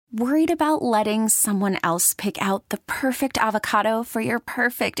Worried about letting someone else pick out the perfect avocado for your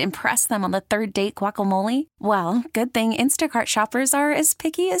perfect impress them on the third date guacamole? Well, good thing Instacart shoppers are as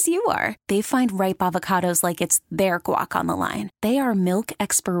picky as you are. They find ripe avocados like it's their guac on the line. They are milk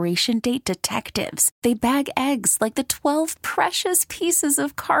expiration date detectives. They bag eggs like the 12 precious pieces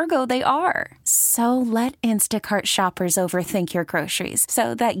of cargo they are. So let Instacart shoppers overthink your groceries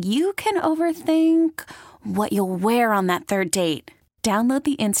so that you can overthink what you'll wear on that third date. Download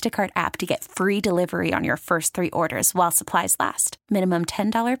the Instacart app to get free delivery on your first 3 orders while supplies last. Minimum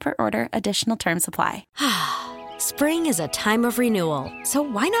 $10 per order. Additional terms apply. Spring is a time of renewal, so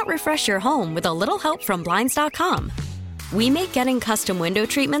why not refresh your home with a little help from Blinds.com? We make getting custom window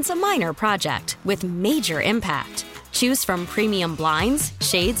treatments a minor project with major impact. Choose from premium blinds,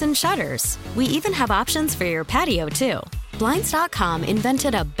 shades, and shutters. We even have options for your patio, too. Blinds.com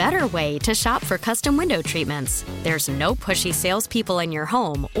invented a better way to shop for custom window treatments. There's no pushy salespeople in your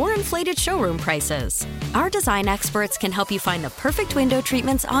home or inflated showroom prices. Our design experts can help you find the perfect window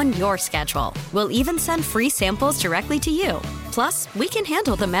treatments on your schedule. We'll even send free samples directly to you. Plus, we can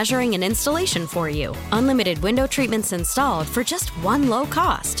handle the measuring and installation for you. Unlimited window treatments installed for just one low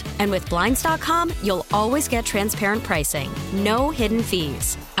cost. And with Blinds.com, you'll always get transparent pricing. No hidden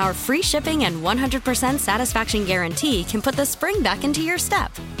fees. Our free shipping and 100% satisfaction guarantee can put the spring back into your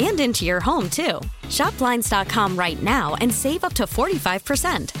step and into your home, too. Shop Blinds.com right now and save up to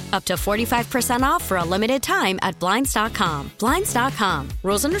 45%. Up to 45% off for a limited time at Blinds.com. Blinds.com.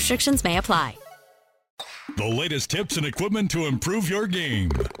 Rules and restrictions may apply. The latest tips and equipment to improve your game.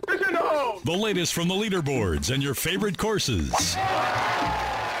 The latest from the leaderboards and your favorite courses.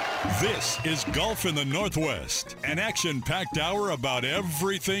 This is Golf in the Northwest, an action-packed hour about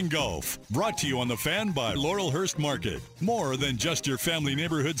everything golf. Brought to you on The Fan by Laurelhurst Market. More than just your family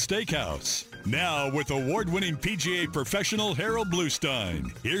neighborhood steakhouse. Now with award-winning PGA professional Harold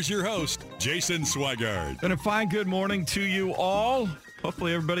Bluestein. Here's your host, Jason Swigard. And a fine good morning to you all.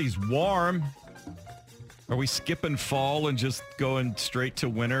 Hopefully everybody's warm. Are we skipping fall and just going straight to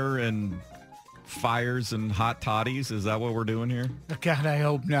winter and fires and hot toddies? Is that what we're doing here? God, I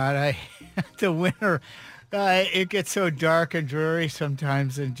hope not. The winter, it gets so dark and dreary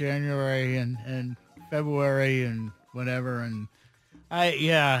sometimes in January and February and whatever. And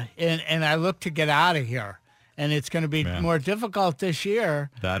I look to get out of here. And it's going to be more difficult this year.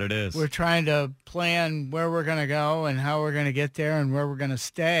 That it is. We're trying to plan where we're going to go and how we're going to get there and where we're going to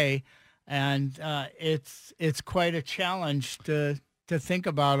stay. And it's quite a challenge to think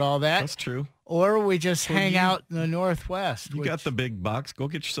about all that. That's true. Or we just hang out in the Northwest. You got the big bucks. Go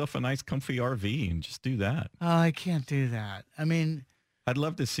get yourself a nice, comfy RV and just do that. Oh, I can't do that. I mean, I'd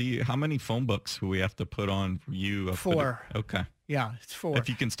love to see how many phone books do we have to put on for you. 4. Okay. Yeah, it's 4. If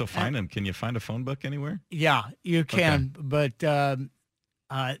you can still find them, can you find a phone book anywhere? Yeah, you can. Okay. But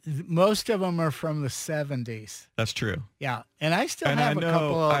most of them are from the 70s. That's true. Yeah, and I still have a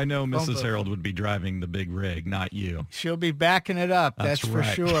couple of I know Mrs. books. Harold would be driving the big rig, not you. She'll be backing it up, that's for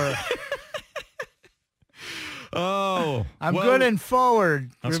right. sure. I'm well, good and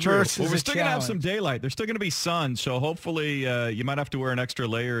forward. That's Reverse true. Well, we're still going to have challenge. some daylight. There's still going to be sun, so hopefully you might have to wear an extra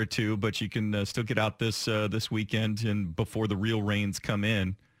layer or two, but you can still get out this weekend and before the real rains come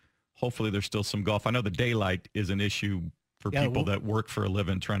in. Hopefully there's still some golf. I know the daylight is an issue for people that work for a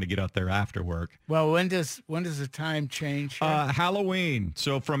living trying to get out there after work. Well, when does the time change? Halloween.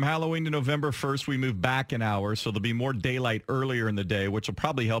 So from Halloween to November 1st, we move back an hour. So there'll be more daylight earlier in the day, which will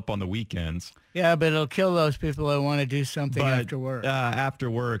probably help on the weekends. Yeah, but it'll kill those people that want to do something after work.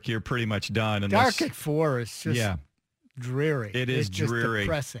 After work, you're pretty much done. Dark at 4 is just dreary. It's dreary. Just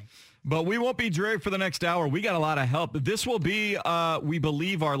depressing. But we won't be dreary for the next hour. We got a lot of help. This will be, we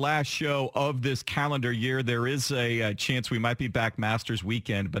believe, our last show of this calendar year. There is a chance we might be back Masters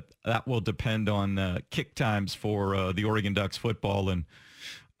weekend, but that will depend on kick times for the Oregon Ducks football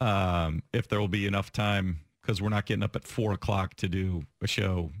and if there will be enough time because we're not getting up at 4 o'clock to do a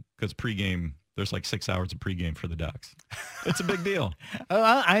show because pregame, there's like 6 hours of pregame for the Ducks. It's a big deal.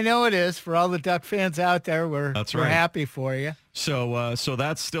 Oh, I know it is. For all the Duck fans out there, we're happy for you. So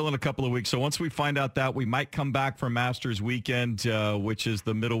that's still in a couple of weeks. So once we find out that, we might come back for Masters weekend, which is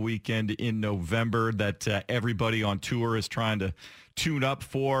the middle weekend in November that everybody on tour is trying to tune up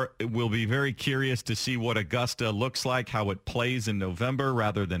for. We'll be very curious to see what Augusta looks like, how it plays in November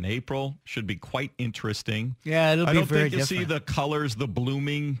rather than April. Should be quite interesting. Yeah, it'll be very different. I don't think you'll see the colors, the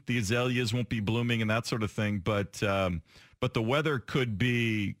blooming, the azaleas won't be blooming and that sort of thing, but the weather could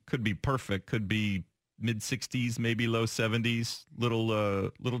be perfect, could be mid-60s, maybe low 70s,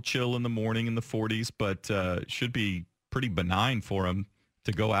 little chill in the morning in the 40s, but should be pretty benign for them.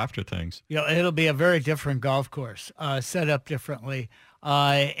 to go after things. It'll be a very different golf course, set up differently.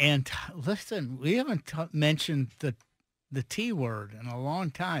 And listen, we haven't mentioned the T word in a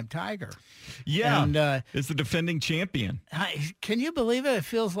long time, Tiger. Yeah, and is the defending champion. Can you believe it? It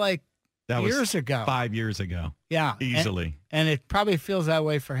feels like that years was ago. 5 years ago. Yeah. Easily. And it probably feels that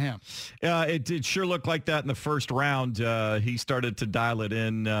way for him. It sure looked like that in the first round. He started to dial it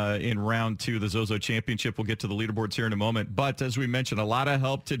in round 2, the Zozo Championship. We'll get to the leaderboards here in a moment. But as we mentioned, a lot of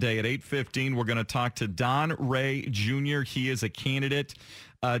help today. At 8:15, we're going to talk to Don Ray Jr. He is a candidate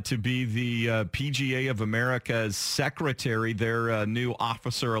to be the PGA of America's secretary. Their new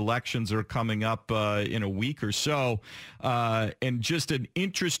officer elections are coming up in a week or so. And just an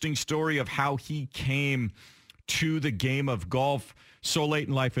interesting story of how he came to the game of golf so late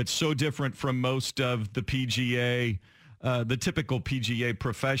in life. It's so different from most of the PGA, the typical PGA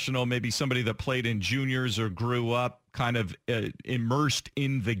professional, maybe somebody that played in juniors or grew up kind of immersed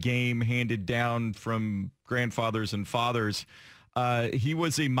in the game, handed down from grandfathers and fathers. He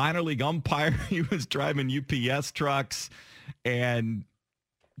was a minor league umpire. He was driving UPS trucks and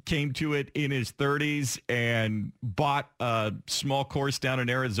came to it in his 30s and bought a small course down in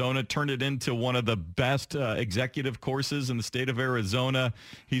Arizona, turned it into one of the best executive courses in the state of Arizona.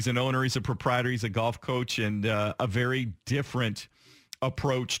 He's an owner. He's a proprietor. He's a golf coach, and a very different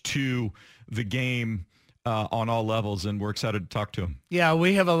approach to the game on all levels, and we're excited to talk to him. Yeah,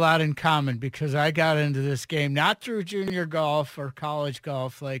 we have a lot in common because I got into this game not through junior golf or college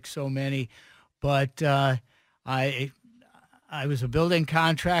golf like so many, but I was a building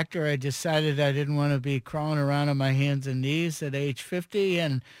contractor. I decided I didn't want to be crawling around on my hands and knees at age 50,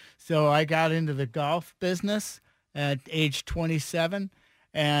 and so I got into the golf business at age 27,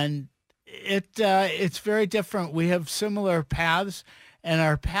 and it's very different. We have similar paths, and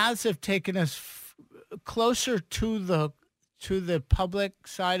our paths have taken us closer to the public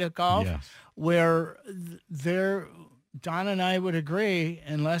side of golf, yes, where Don and I would agree,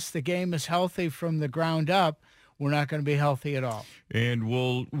 unless the game is healthy from the ground up, we're not going to be healthy at all. And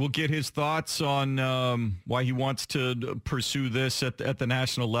we'll get his thoughts on why he wants to pursue this at the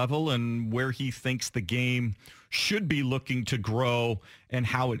national level and where he thinks the game should be looking to grow and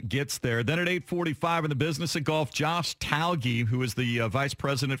how it gets there. Then at 8:45 in the business of golf, Josh Talge, who is the vice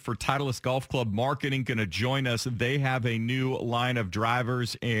president for Titleist Golf Club Marketing, going to join us. They have a new line of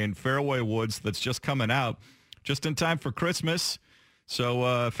drivers in fairway woods that's just coming out just in time for Christmas.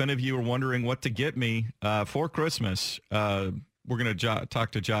 So if any of you are wondering what to get me for Christmas, we're going to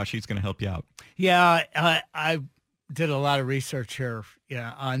talk to Josh. He's going to help you out. Yeah, I did a lot of research here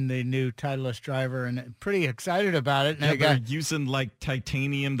on the new Titleist driver, and I'm pretty excited about it. And they're using like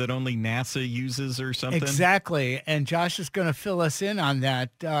titanium that only NASA uses or something. Exactly, and Josh is going to fill us in on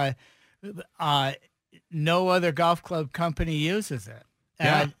that. No other golf club company uses it.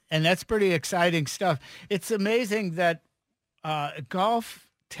 And that's pretty exciting stuff. It's amazing that golf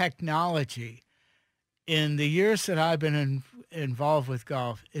technology in the years that I've been involved with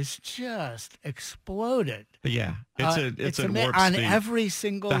golf is just exploded. Yeah, it's at warp on speed. Every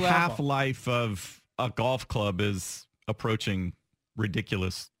single level. The half-life of a golf club is approaching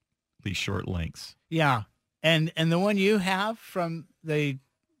ridiculously short lengths. Yeah, and the one you have from the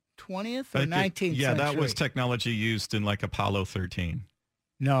 20th or 19th century. Yeah, that was technology used in like Apollo 13.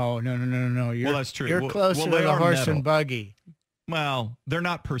 No. Well, that's true. You're closer to the horse metal. and buggy. Well, they're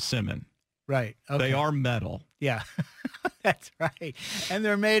not persimmon. Right. Okay. They are metal. Yeah, that's right. And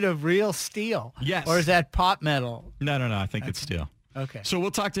they're made of real steel. Yes. Or is that pot metal? No. I think it's steel. Okay. So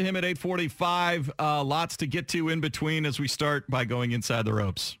we'll talk to him at 8:45. Lots to get to in between as we start by going inside the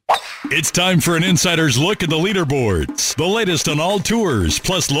ropes. It's time for an insider's look at the leaderboards. The latest on all tours,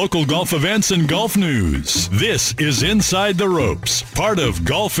 plus local golf events and golf news. This is Inside the Ropes, part of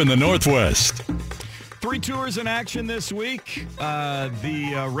Golf in the Northwest. 3 tours in action this week.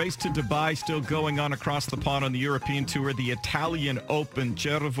 The race to Dubai still going on across the pond on the European Tour. The Italian Open,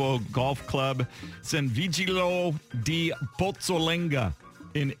 Cervo Golf Club, San Vigilo di Pozzolenga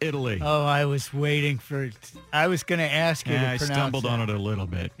in Italy. Oh, I was waiting for it. I was going to ask you to pronounce I stumbled that. on it a little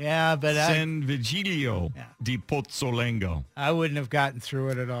bit. Yeah, but San Vigilio di Pozzolengo. I wouldn't have gotten through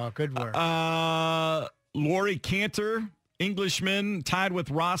it at all. Good work. Laurie Cantor, Englishman, tied with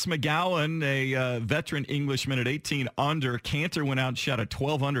Ross McGowan, a veteran Englishman at 18 under. Cantor went out and shot a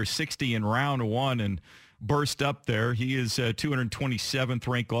 12 under 60 in round 1 and burst up there. He is a 227th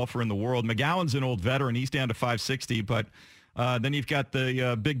ranked golfer in the world. McGowan's an old veteran. He's down to 560, but Then you've got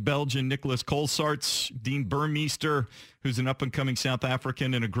the big Belgian Nicholas Colsaerts, Dean Burmeister, who's an up-and-coming South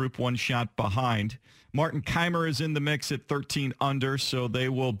African and a Group 1 shot behind. Martin Keimer is in the mix at 13 under, so they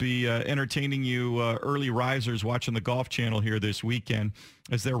will be entertaining you early risers watching the Golf Channel here this weekend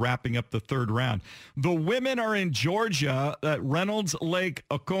as they're wrapping up the third round. The women are in Georgia at Reynolds Lake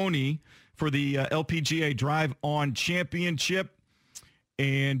Oconee for the LPGA Drive On Championship.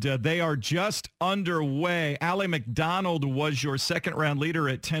 And they are just underway. Allie McDonald was your second-round leader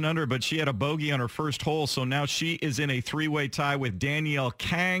at 10 under, but she had a bogey on her first hole, so now she is in a three-way tie with Danielle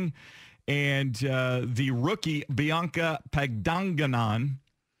Kang and the rookie Bianca Pagdanganan.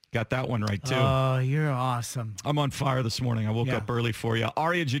 Got that one right, too. Oh, you're awesome. I'm on fire this morning. I woke up early for you.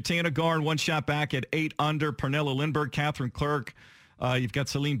 Aria Jatanagarn, one shot back at 8 under. Pernilla Lindbergh, Catherine Clark. You've got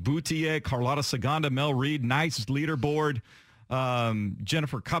Celine Boutier, Carlotta Saganda, Mel Reed. Nice leaderboard.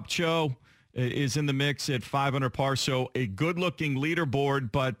 Jennifer Kupcho is in the mix at 5 under par. So a good-looking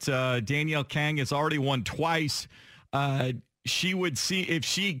leaderboard, but Danielle Kang has already won twice. She would see if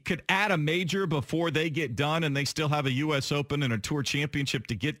she could add a major before they get done and they still have a U.S. Open and a Tour Championship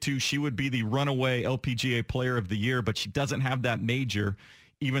to get to. She would be the runaway LPGA Player of the Year, but she doesn't have that major,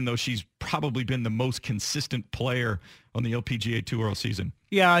 even though she's probably been the most consistent player on the LPGA Tour all season.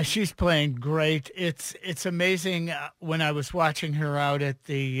 Yeah, she's playing great. It's amazing when I was watching her out at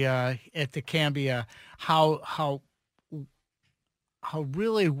the Cambia how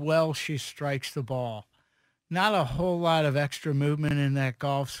really well she strikes the ball. Not a whole lot of extra movement in that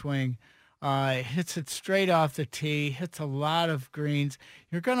golf swing. Hits it straight off the tee, hits a lot of greens.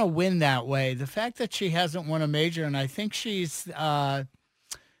 You're going to win that way. The fact that she hasn't won a major, and I think she's, 5?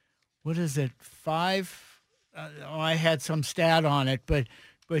 I had some stat on it, but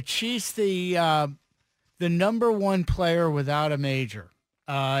she's the number one player without a major.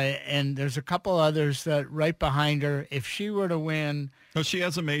 And there's a couple others that right behind her. If she were to win. Oh, she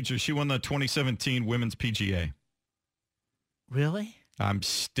has a major. She won the 2017 Women's PGA. Really? I'm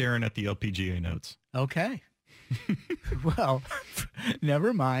staring at the LPGA notes. Okay. Well,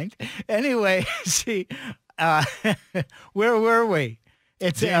 never mind. Anyway, see, where were we?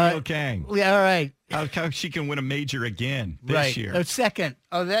 It's Danielle Kang. Yeah, all right. How she can win a major again this year. Second.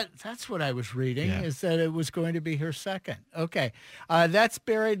 Oh, that's what I was reading, is that it was going to be her second. Okay. That's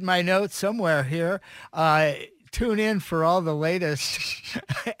buried in my notes somewhere here. Tune in for all the latest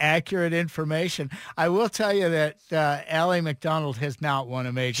accurate information. I will tell you that Allie McDonald has not won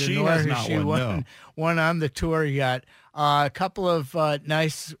a major. She nor has not won on the tour yet. A couple of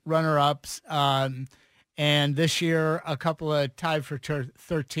nice runner-ups. And this year, a couple of tied for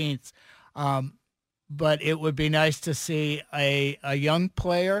 13th. But it would be nice to see a young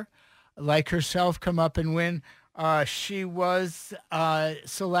player like herself come up and win. She was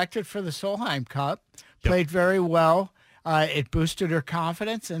selected for the Solheim Cup, played very well. It boosted her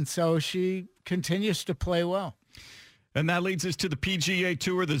confidence, and so she continues to play well. And that leads us to the PGA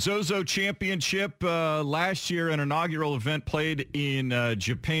Tour, the Zozo Championship. Last year, an inaugural event played in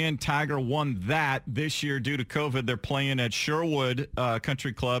Japan. Tiger won that. This year, due to COVID, they're playing at Sherwood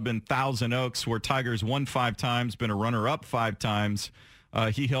Country Club in Thousand Oaks, where Tiger's won 5 times, been a runner-up 5 times.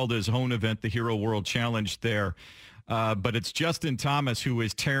 He held his own event, the Hero World Challenge there. But it's Justin Thomas who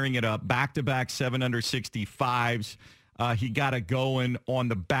is tearing it up. Back-to-back 7 under 65s. He got it going on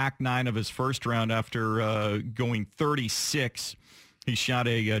the back 9 of his first round after going 36. He shot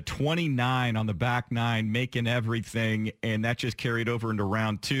a 29 on the back 9, making everything, and that just carried over into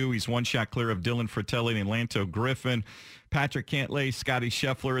round 2. He's one shot clear of Dylan Fratelli and Lanto Griffin. Patrick Cantlay, Scotty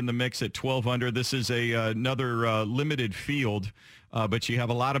Scheffler in the mix at 12 under. This is another limited field, but you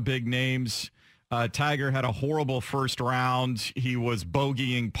have a lot of big names. Tiger had a horrible first round. He was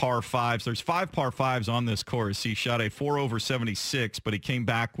bogeying par 5s. There's 5 par 5s on this course. He shot a 4 over 76, but he came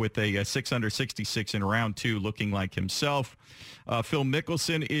back with a 6 under 66 in round 2, looking like himself. Phil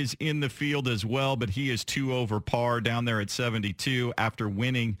Mickelson is in the field as well, but he is 2 over par down there at 72 after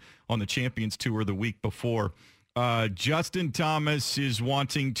winning on the Champions Tour the week before. Justin Thomas is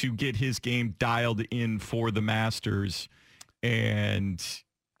wanting to get his game dialed in for the Masters, and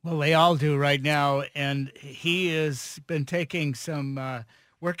well, they all do right now, and he has been taking some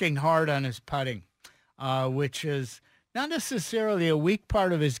working hard on his putting, which is not necessarily a weak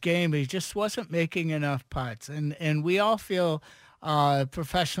part of his game. He just wasn't making enough putts, and we all feel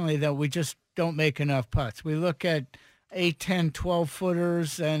professionally that we just don't make enough putts. We look at 8, 10,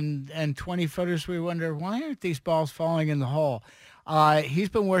 12-footers and 20-footers. We wonder, why aren't these balls falling in the hole? He's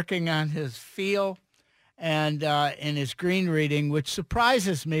been working on his feel and in his green reading, which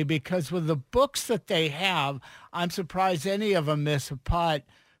surprises me because with the books that they have, I'm surprised any of them miss a putt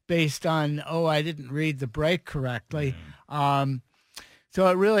based on, I didn't read the break correctly. So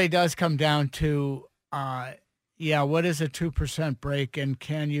it really does come down to, what is a 2% break, and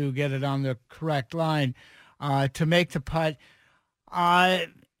can you get it on the correct line to make the putt? But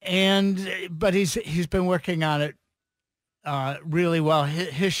he's been working on it really well.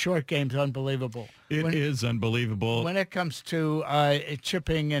 His short game's unbelievable. It is unbelievable. When it comes to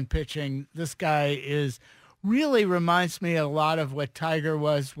chipping and pitching, this guy really reminds me a lot of what Tiger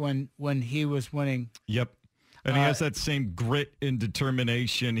was when he was winning. Yep. And he has that same grit and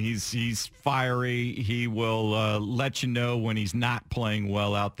determination. He's fiery. He will let you know when he's not playing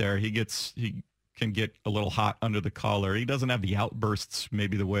well out there. He can get a little hot under the collar. He doesn't have the outbursts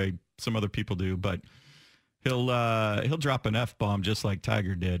maybe the way some other people do, but he'll drop an F-bomb just like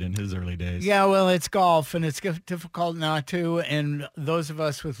Tiger did in his early days. Yeah, well, it's golf, and it's difficult not to. And those of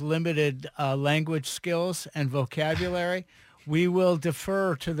us with limited language skills and vocabulary, we will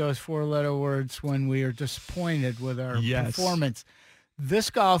defer to those four-letter words when we are disappointed with our performance.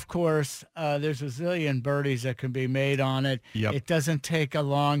 This golf course, there's a zillion birdies that can be made on it. Yep. It doesn't take a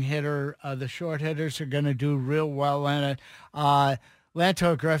long hitter. The short hitters are going to do real well in it.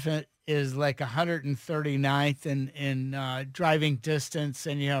 Lanto Griffin is like 139th in driving distance,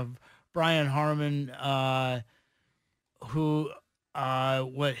 and you have Brian Harman, who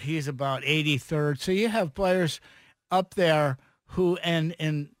he's about 83rd. So you have players up there who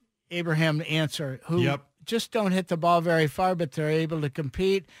and Abraham Answer who just don't hit the ball very far, but they're able to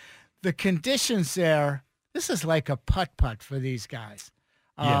compete. The conditions there, this is like a putt-putt for these guys.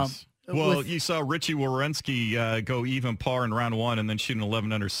 Yes. Well, you saw Richie Werenski go even par in round one and then shoot an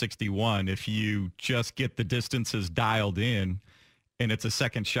 11 under 61. If you just get the distances dialed in, and it's a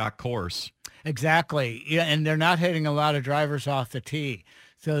second shot course. Exactly. Yeah, and they're not hitting a lot of drivers off the tee.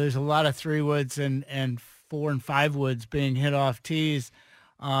 So there's a lot of 3-woods and 4 and 5 woods being hit off tees,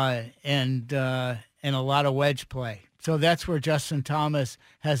 and a lot of wedge play. So that's where Justin Thomas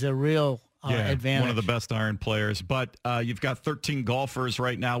has a real advantage. One of the best iron players. But you've got 13 golfers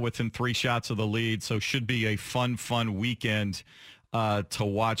right now within 3 shots of the lead, so should be a fun weekend to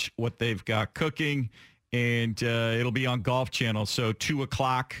watch what they've got cooking. And it'll be on Golf Channel, so 2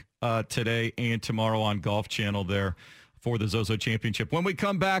 o'clock today and tomorrow on Golf Channel there for the Zozo Championship. When we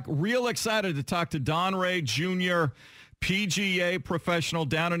come back, real excited to talk to Don Ray Jr., PGA professional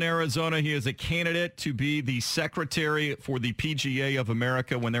down in Arizona. He is a candidate to be the secretary for the PGA of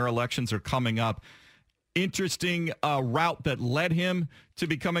America when their elections are coming up. Interesting route that led him to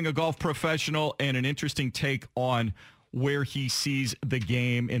becoming a golf professional, and an interesting take on where he sees the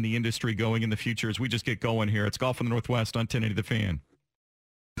game and the industry going in the future as we just get going here. It's Golf in the Northwest on 1080 The Fan.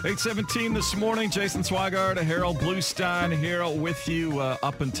 8:17 this morning. Jason Swigard, Harold Bluestein here with you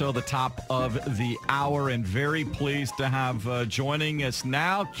up until the top of the hour, and very pleased to have joining us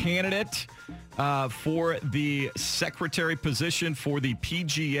now candidate for the secretary position for the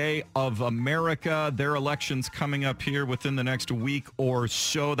PGA of America. Their election's coming up here within the next week or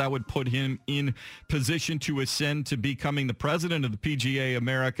so. That would put him in position to ascend to becoming the president of the PGA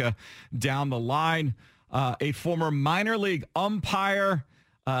America down the line. A former minor league umpire.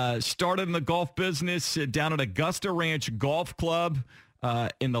 Started in the golf business down at Augusta Ranch Golf Club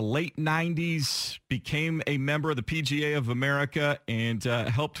in the late 90s, became a member of the PGA of America, and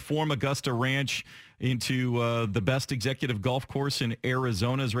helped form Augusta Ranch into the best executive golf course in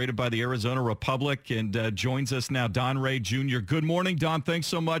Arizona, is rated by the Arizona Republic, and joins us now, Don Ray Jr. Good morning, Don. Thanks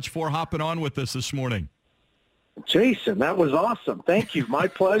so much for hopping on with us this morning. Jason, that was awesome. Thank you. My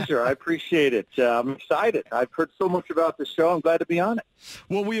pleasure. I appreciate it. I'm excited. I've heard so much about the show. I'm glad to be on it.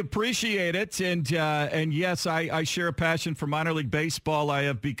 Well, we appreciate it. And yes, I share a passion for minor league baseball. I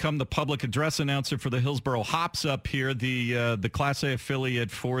have become the public address announcer for the Hillsboro Hops up here, the Class A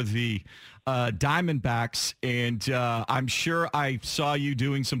affiliate for the Diamondbacks, and I'm sure I saw you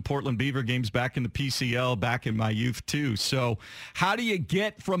doing some Portland Beaver games back in the PCL back in my youth too. So how do you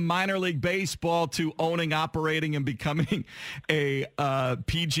get from minor league baseball to owning, operating, and becoming a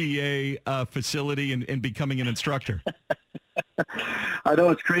PGA facility and becoming an instructor? I know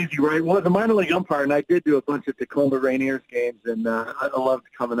it's crazy, right? Well, as a minor league umpire, and I did do a bunch of Tacoma Rainiers games, and I loved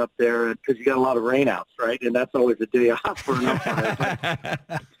coming up there because you got a lot of rainouts, right? And that's always a day off for an umpire.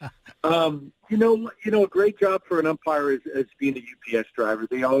 A great job for an umpire is being a UPS driver.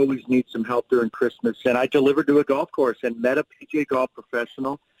 They always need some help during Christmas, and I delivered to a golf course and met a PGA golf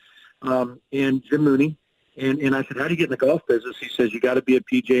professional, and Jim Mooney. And I said, how do you get in the golf business? He says, you got to be a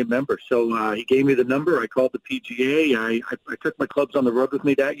PGA member. So he gave me the number. I called the PGA. I took my clubs on the road with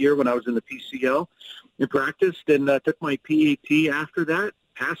me that year when I was in the PCL and practiced, and took my PAT after that,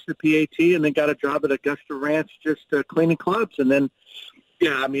 passed the PAT, and then got a job at Augusta Ranch just cleaning clubs. And then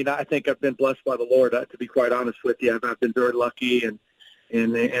Yeah, I mean, I think I've been blessed by the Lord, to be quite honest with you. I've been very lucky, and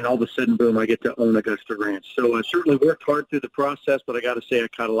all of a sudden, boom, I get to own Augusta Ranch. So I certainly worked hard through the process, but I got to say I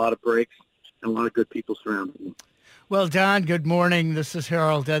caught a lot of breaks and a lot of good people surrounding me. Well, Don, good morning. This is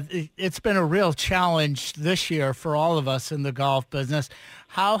Harold. It's been a real challenge this year for all of us in the golf business.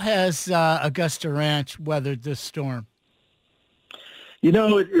 How has Augusta Ranch weathered this storm? You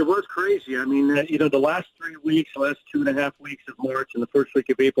know, it was crazy. I mean, the last 3 weeks, the last 2.5 weeks of March and the first week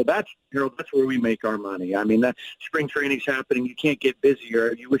of April, Harold, that's where we make our money. I mean, that spring training's happening. You can't get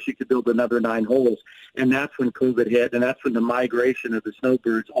busier. You wish you could build another 9 holes. And that's when COVID hit, and that's when the migration of the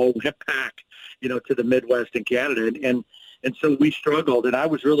snowbirds all went back, to the Midwest and Canada. And so we struggled, and I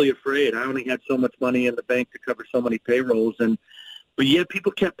was really afraid. I only had so much money in the bank to cover so many payrolls, but yet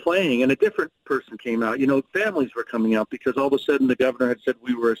people kept playing, and a different person came out. Families were coming out because all of a sudden the governor had said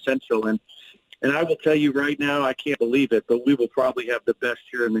we were essential. And I will tell you right now, I can't believe it, but we will probably have the best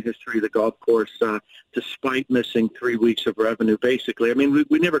year in the history of the golf course, despite missing 3 weeks of revenue, basically. I mean,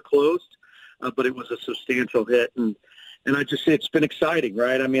 we never closed, but it was a substantial hit. And I just say it's been exciting,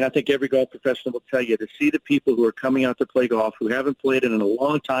 right? I mean, I think every golf professional will tell you to see the people who are coming out to play golf who haven't played it in a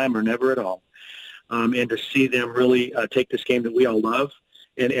long time or never at all. And to see them really take this game that we all love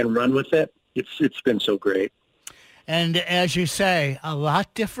and run with it, it's been so great. And as you say, a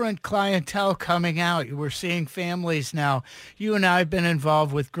lot different clientele coming out. We're seeing families now. You and I have been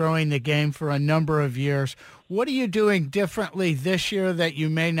involved with growing the game for a number of years. What are you doing differently this year that you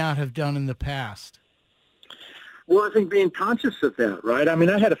may not have done in the past? Well, I think being conscious of that, right? I mean,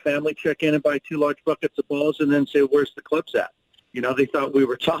 I had a family check in and buy 2 large buckets of balls and then say, where's the clubs at? They thought we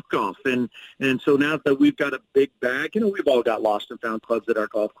were Topgolf. And so now that we've got a big bag, we've all got lost and found clubs at our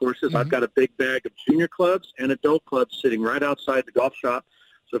golf courses. Mm-hmm. I've got a big bag of junior clubs and adult clubs sitting right outside the golf shop.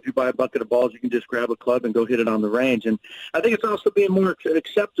 So if you buy a bucket of balls, you can just grab a club and go hit it on the range. And I think it's also being more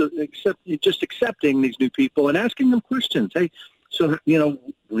accepting these new people and asking them questions. Hey, so,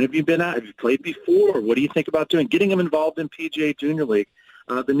 when have you been out? Have you played before? What do you think about doing? Getting them involved in PGA Junior League,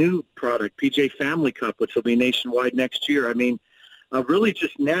 the new product, PGA Family Cup, which will be nationwide next year. I mean, really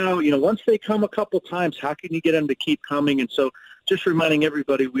just now, once they come a couple times, how can you get them to keep coming? And so just reminding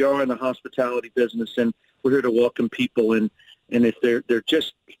everybody we are in the hospitality business, and we're here to welcome people. And if they're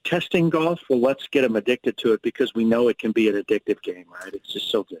just testing golf, well, let's get them addicted to it because we know it can be an addictive game, right? It's just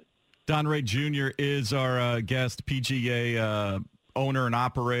so good. Don Ray Jr. is our guest, PGA owner and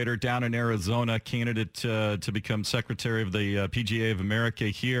operator down in Arizona, candidate to become Secretary of the PGA of America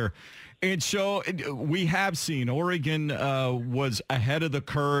here. And so we have seen Oregon was ahead of the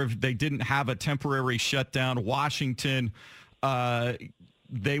curve. They didn't have a temporary shutdown. Washington,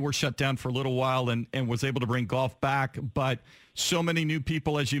 they were shut down for a little while and was able to bring golf back. But so many new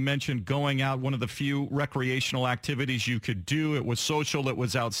people, as you mentioned, going out, one of the few recreational activities you could do. It was social. It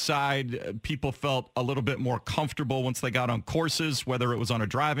was outside. People felt a little bit more comfortable once they got on courses, whether it was on a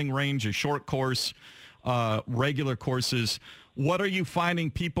driving range, a short course, regular courses. What are you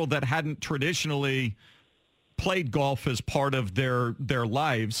finding people that hadn't traditionally played golf as part of their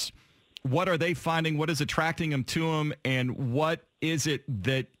lives? What are they finding? What is attracting them to them? And what is it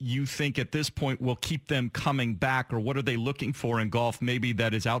that you think at this point will keep them coming back? Or what are they looking for in golf maybe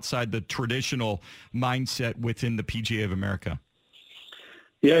that is outside the traditional mindset within the PGA of America?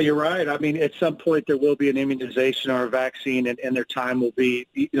 Yeah, you're right. I mean, at some point there will be an immunization or a vaccine, and their time will be,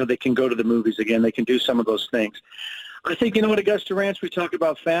 they can go to the movies again. They can do some of those things. I think, at Augusta Ranch, we talk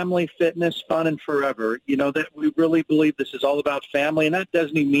about family, fitness, fun, and forever. That we really believe this is all about family, and that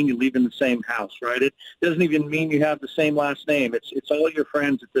doesn't even mean you live in the same house, right? It doesn't even mean you have the same last name. It's all your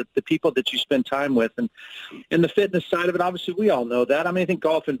friends, it's the people that you spend time with. And the fitness side of it, obviously, we all know that. I mean, I think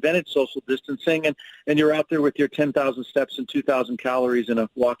golf invented social distancing, and you're out there with your 10,000 steps and 2,000 calories in a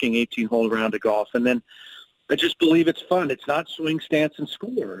walking 18-hole round of golf. And then I just believe it's fun. It's not swing, stance, and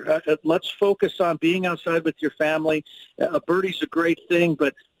score. Let's focus on being outside with your family. A birdie's a great thing,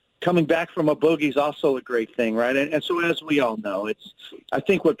 but coming back from a bogey is also a great thing, right? And so as we all know, I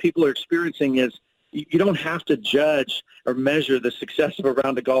think what people are experiencing is you don't have to judge or measure the success of a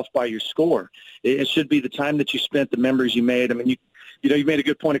round of golf by your score. It should be the time that you spent, the memories you made. I mean, you made a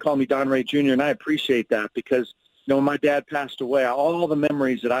good point of calling me Don Ray Jr., and I appreciate that because when my dad passed away, all the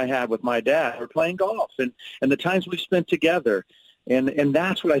memories that I had with my dad were playing golf and the times we spent together. And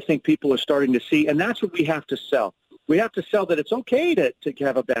that's what I think people are starting to see. And that's what we have to sell. We have to sell that it's okay to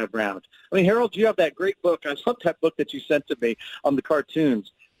have a bad round. I mean, Harold, you have that great book. I love that book that you sent to me on the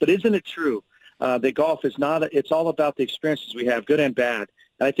cartoons. But isn't it true that golf is it's all about the experiences we have, good and bad.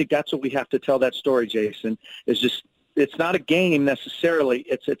 And I think that's what we have to tell that story, Jason, is just it's not a game necessarily.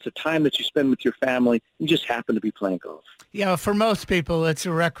 It's a time that you spend with your family. You just happen to be playing golf. Yeah, for most people, it's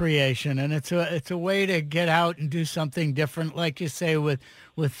a recreation, and it's a way to get out and do something different, like you say, with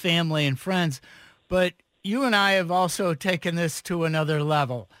family and friends. But you and I have also taken this to another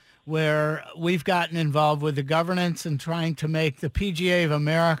level, where we've gotten involved with the governance and trying to make the PGA of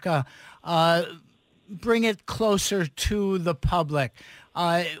America bring it closer to the public.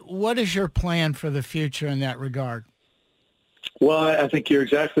 What is your plan for the future in that regard? Well, I think you're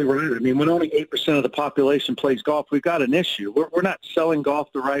exactly right. I mean, when only 8% of the population plays golf, we've got an issue. We're not selling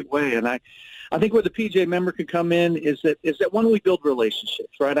golf the right way. And I think where the PGA member can come in is that when we build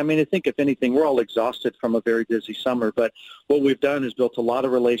relationships, right? I mean, I think if anything, we're all exhausted from a very busy summer, but what we've done is built a lot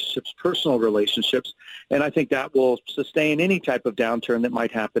of relationships, personal relationships, and I think that will sustain any type of downturn that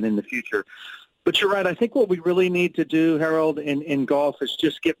might happen in the future. But you're right. I think what we really need to do, Harold, in golf is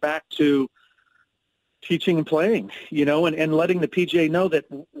just get back to teaching and playing, and letting the PGA know that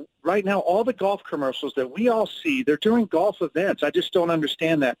right now all the golf commercials that we all see, they're during golf events. I just don't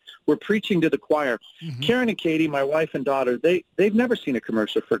understand that. We're preaching to the choir. Mm-hmm. Karen and Katie, my wife and daughter, they've never seen a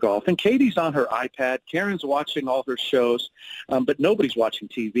commercial for golf. And Katie's on her iPad. Karen's watching all her shows, but nobody's watching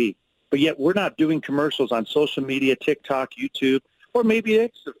TV. But yet we're not doing commercials on social media, TikTok, YouTube, or maybe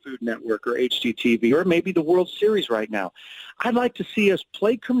it's the Food Network or HGTV, or maybe the World Series right now. I'd like to see us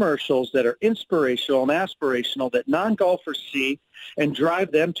play commercials that are inspirational and aspirational that non-golfers see and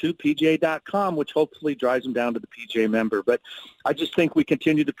drive them to PGA.com, which hopefully drives them down to the PGA member. But I just think we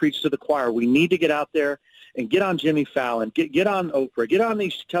continue to preach to the choir. We need to get out there and get on Jimmy Fallon, get on Oprah, get on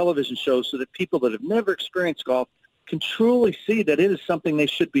these television shows so that people that have never experienced golf can truly see that it is something they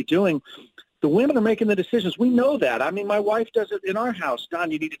should be doing. The women are making the decisions. We know that. I mean, my wife does it in our house. Don,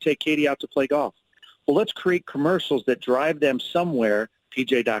 you need to take Katie out to play golf. Well, let's create commercials that drive them somewhere,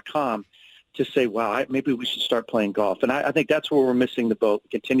 PGA.com, to say, wow, maybe we should start playing golf. And I think that's where we're missing the boat. We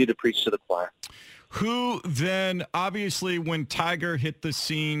continue to preach to the choir. Who then, obviously, when Tiger hit the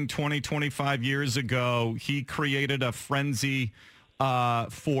scene 25 years ago, he created a frenzy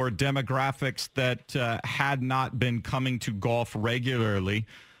for demographics that had not been coming to golf regularly.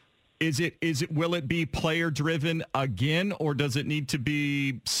 Will it be player driven again, or does it need to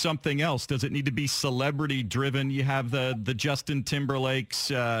be something else? Does it need to be celebrity driven? You have the Justin Timberlakes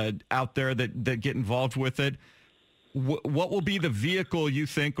out there that get involved with it. What will be the vehicle, you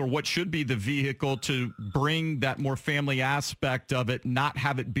think, or what should be the vehicle to bring that more family aspect of it, not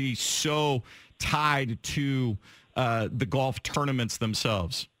have it be so tied to the golf tournaments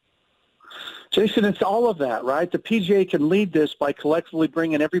themselves? Jason, it's all of that, right? The PGA can lead this by collectively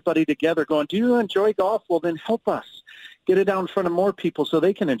bringing everybody together, going, do you enjoy golf? Well, then help us. Get it out in front of more people so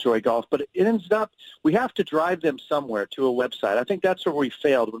they can enjoy golf. But it ends up, we have to drive them somewhere to a website. I think that's where we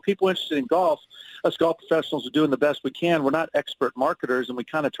failed. When people are interested in golf, us golf professionals are doing the best we can. We're not expert marketers, and we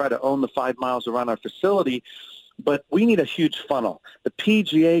kind of try to own the 5 miles around our facility. But we need a huge funnel. The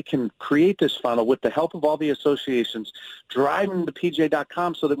PGA can create this funnel with the help of all the associations, drive them to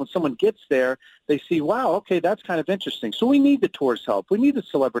PGA.com so that when someone gets there, they see, wow, okay, that's kind of interesting. So we need the tour's help. We need the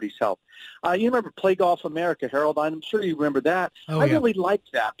celebrities' help. You remember Play Golf America, Harold? I'm sure you remember that. I really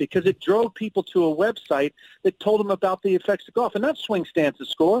liked that because it drove people to a website that told them about the effects of golf, and not swing stance and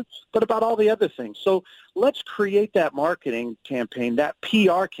score, but about all the other things. So let's create that marketing campaign, that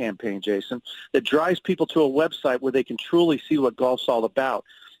PR campaign, Jason, that drives people to a website where they can truly see what golf's all about.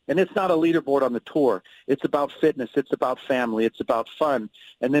 And it's not a leaderboard on the tour. It's about fitness. It's about family. It's about fun.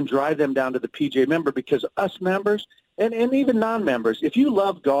 And then drive them down to the PGA member, because us members and even non-members, if you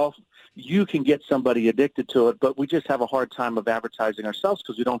love golf, you can get somebody addicted to it, but we just have a hard time of advertising ourselves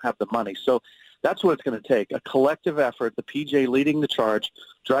because we don't have the money. So that's what it's going to take, a collective effort, the PGA leading the charge,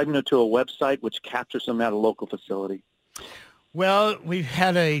 driving them to a website which captures them at a local facility. Well, we've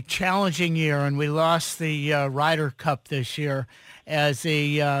had a challenging year, and we lost the Ryder Cup this year as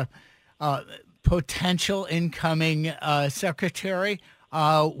a potential incoming secretary.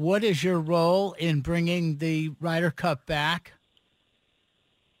 What is your role in bringing the Ryder Cup back?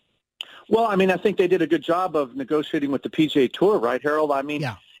 Well, I mean, I think they did a good job of negotiating with the PGA Tour, right, Harold? I mean,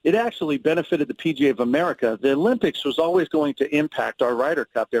 It actually benefited the PGA of America. The Olympics was always going to impact our Ryder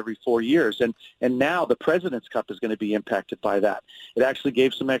Cup every 4 years, and now the President's Cup is going to be impacted by that. It actually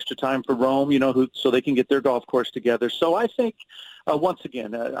gave some extra time for Rome, so they can get their golf course together. So I think, once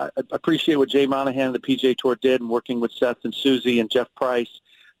again, I appreciate what Jay Monahan and the PGA Tour did in working with Seth and Susie and Jeff Price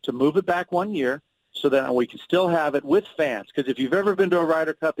to move it back 1 year, so that we can still have it with fans. Because if you've ever been to a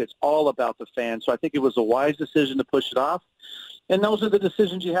Ryder Cup, it's all about the fans. So I think it was a wise decision to push it off. And those are the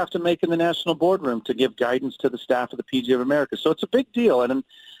decisions you have to make in the national boardroom to give guidance to the staff of the PGA of America. So it's a big deal. And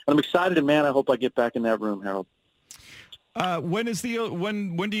I'm excited, and, man, I hope I get back in that room, Harold. When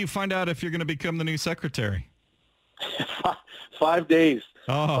do you find out if you're going to become the new secretary? 5 days.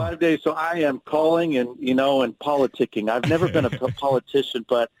 Oh. 5 days. So I am calling and politicking. I've never been a politician,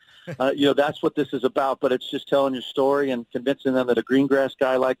 but that's what this is about. But it's just telling your story and convincing them that a green grass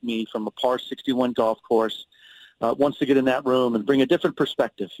guy like me from a par 61 golf course wants to get in that room and bring a different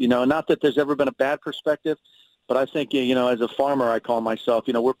perspective. Not that there's ever been a bad perspective, but I think, as a farmer, I call myself,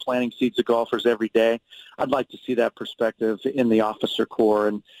 we're planting seeds of golfers every day. I'd like to see that perspective in the officer corps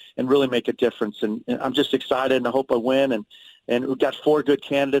and really make a difference. And I'm just excited, and I hope I win. And we've got 4 good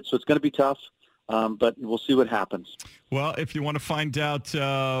candidates, so it's going to be tough, but we'll see what happens. Well, if you want to find out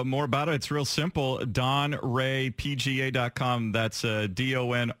more about it, it's real simple. DonRayPGA.com. That's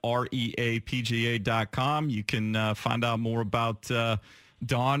DonReaPGA.com. You can find out more about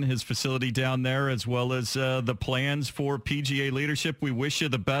Don, his facility down there, as well as the plans for PGA leadership. We wish you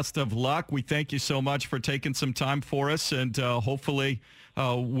the best of luck. We thank you so much for taking some time for us, and hopefully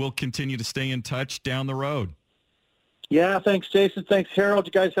we'll continue to stay in touch down the road. Yeah, thanks, Jason. Thanks, Harold.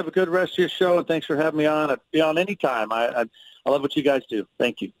 You guys have a good rest of your show, and thanks for having me on. I'd be on anytime. I love what you guys do.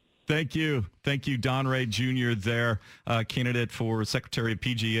 Thank you. Thank you. Thank you, Don Ray Jr. there, candidate for Secretary of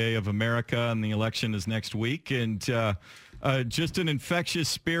PGA of America, and the election is next week. And just an infectious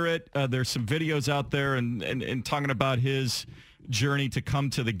spirit. There's some videos out there and talking about his journey to come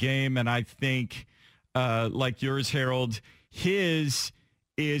to the game. And I think, like yours, Harold, his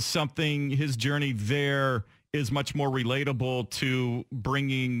journey there is much more relatable to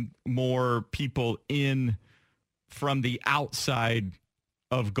bringing more people in from the outside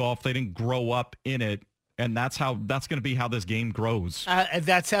of golf. They didn't grow up in it. And that's going to be how this game grows.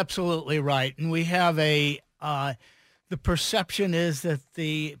 That's absolutely right. And we have the perception is that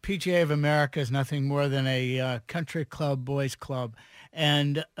the PGA of America is nothing more than a country club, boys club.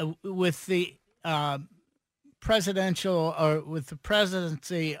 And with the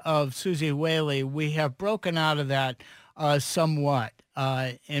presidency of Susie Whaley, we have broken out of that somewhat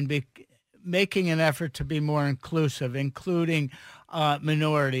and making an effort to be more inclusive, including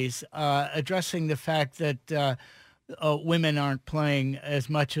minorities, addressing the fact that women aren't playing as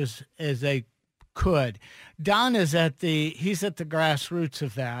much as they could. Don is he's at the grassroots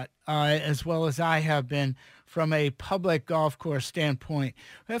of that, as well as I have been from a public golf course standpoint.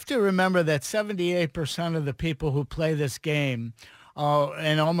 We have to remember that 78% of the people who play this game,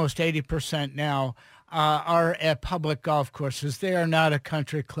 and almost 80% now, are at public golf courses. They are not at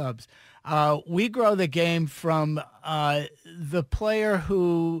country clubs. We grow the game from the player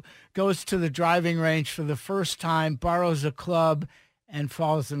who goes to the driving range for the first time, borrows a club, and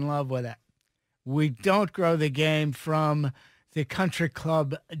falls in love with it. We don't grow the game from the country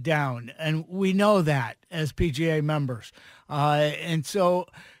club down, and we know that as PGA members. And so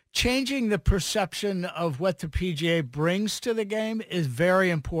changing the perception of what the PGA brings to the game is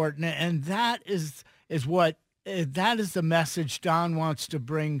very important, and that is the message Don wants to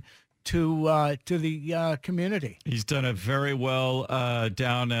bring to the community. He's done it very well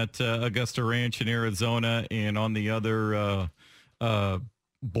down at Augusta Ranch in Arizona and on the other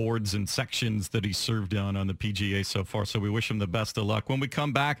boards and sections that he served on the PGA so far. So we wish him the best of luck. When we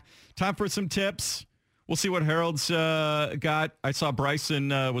come back, time for some tips. We'll see what Harold's got. I saw Bryson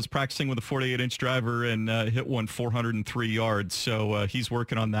was practicing with a 48-inch driver and hit one 403 yards. So he's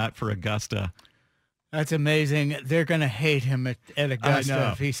working on that for Augusta. That's amazing. They're going to hate him at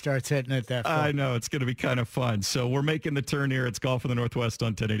Augusta if he starts hitting it that far. I know. It's going to be kind of fun. So we're making the turn here. It's Golf in the Northwest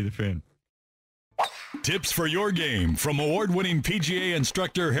on 1080 The Fan. Tips for your game from award-winning PGA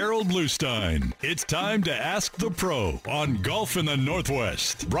instructor Harold Bluestein. It's time to Ask the Pro on Golf in the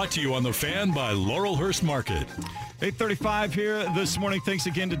Northwest. Brought to you on The Fan by Laurelhurst Market. 8:35 here this morning. Thanks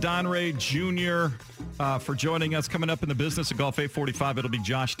again to Don Ray Jr. For joining us. Coming up in the business of golf, 8:45, it'll be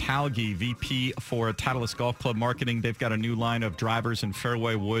Josh Talge, VP for Titleist Golf Club Marketing. They've got a new line of drivers and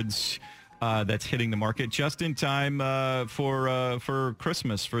fairway woods that's hitting the market just in time for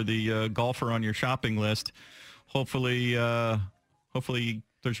Christmas for the golfer on your shopping list. Hopefully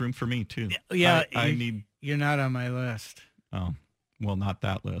there's room for me too. Yeah, you're not on my list. Oh, well, not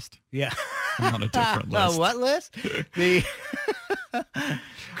that list. Yeah. I'm on a different list. What list? The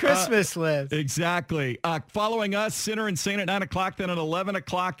Christmas list. Exactly. Following us, Sinner and Saint at 9 o'clock. Then at 11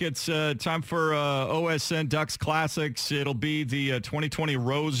 o'clock, it's time for OSN Ducks Classics. It'll be the 2020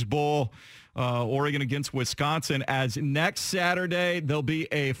 Rose Bowl, Oregon against Wisconsin. As next Saturday, there'll be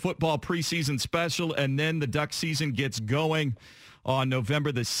a football preseason special, and then the Duck season gets going on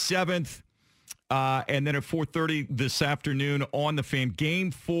November the 7th. And then at 4:30 this afternoon on the Fan, Game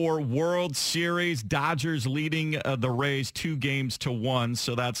 4 World Series, Dodgers leading the Rays 2-1.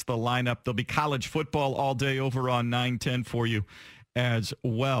 So that's the lineup. There'll be college football all day over on 910 for you as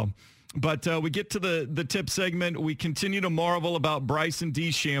well. But we get to the tip segment. We continue to marvel about Bryson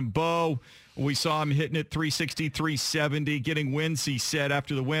DeChambeau. We saw him hitting it 360, 370, getting wins. He said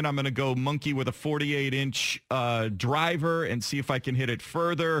after the win, I'm going to go monkey with a 48-inch driver and see if I can hit it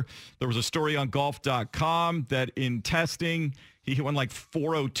further. There was a story on golf.com that in testing, he went like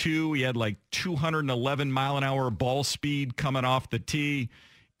 402. He had like 211 mile an hour ball speed coming off the tee.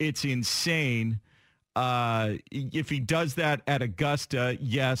 It's insane. If he does that at Augusta,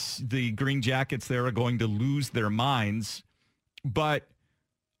 yes, the Green Jackets there are going to lose their minds. But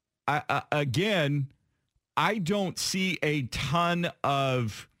again, I don't see a ton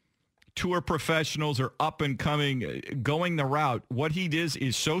of tour professionals or up and coming going the route. What he does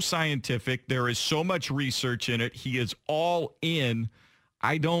is so scientific. There is so much research in it. He is all in.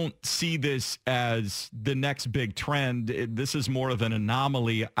 I don't see this as the next big trend. This is more of an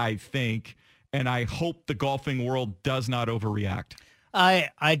anomaly, I think. And I hope the golfing world does not overreact.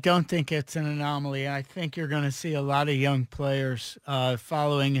 I don't think it's an anomaly. I think you're going to see a lot of young players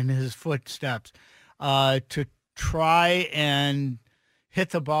following in his footsteps to try and hit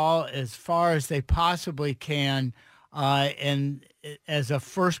the ball as far as they possibly can and as a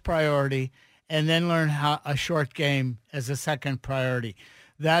first priority, and then learn a short game as a second priority.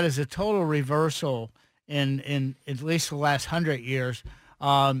 That is a total reversal in at least the last 100 years.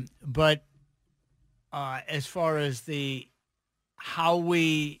 But as far as how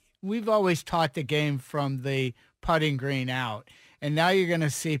we've always taught the game from the putting green out, and now you're going to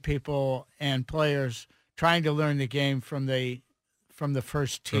see people and players trying to learn the game from the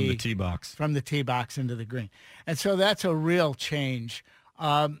first tee, from the tee box into the green, and so that's a real change.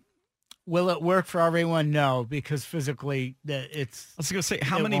 Will it work for everyone? No, because physically it's. I was going to say,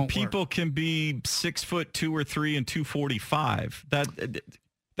 how many people can be 6'2" or 3" and 245? That's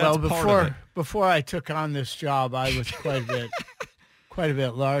before I took on this job, I was quite a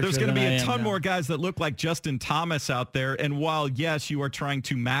bit larger. There's going to be a ton more guys that look like Justin Thomas out there. And while, yes, you are trying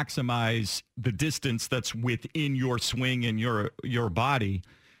to maximize the distance that's within your swing and your body,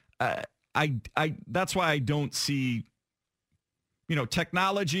 that's why I don't see,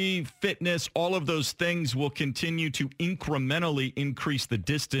 technology, fitness, all of those things will continue to incrementally increase the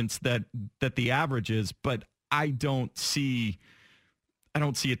distance that the average is. But I don't see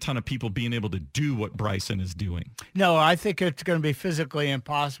a ton of people being able to do what Bryson is doing. No, I think it's going to be physically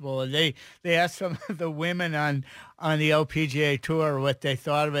impossible. And they asked some of the women on the LPGA Tour what they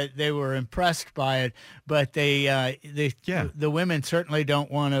thought of it. They were impressed by it, but the women certainly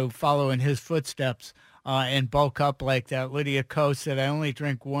don't want to follow in his footsteps and bulk up like that. Lydia Ko said, I only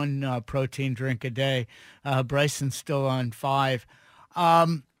drink one protein drink a day. Bryson's still on 5.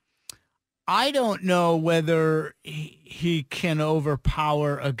 I don't know whether he can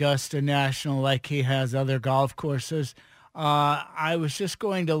overpower Augusta National like he has other golf courses. I was just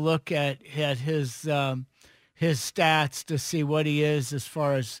going to look at his stats to see what he is as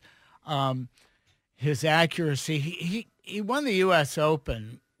far as his accuracy. He won the U.S.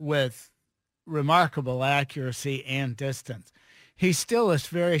 Open with remarkable accuracy and distance. He's still a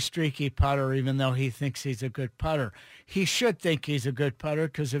very streaky putter, even though he thinks he's a good putter. He should think he's a good putter,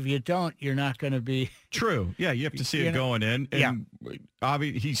 because if you don't, you're not going to be. True. Yeah, you have to see it going in. And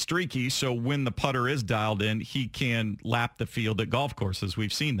obviously, he's streaky, so when the putter is dialed in, he can lap the field at golf courses.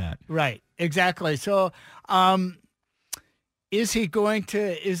 We've seen that. Right, exactly. So is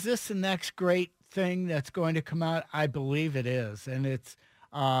this the next great thing that's going to come out? I believe it is. And it's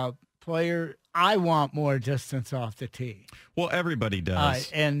I want more distance off the tee. Well, everybody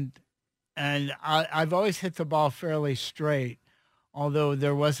does. And I've always hit the ball fairly straight, although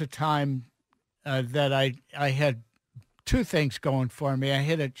there was a time that I had two things going for me. I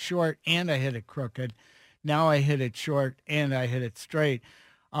hit it short and I hit it crooked. Now I hit it short and I hit it straight.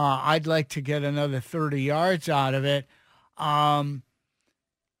 I'd like to get another 30 yards out of it. And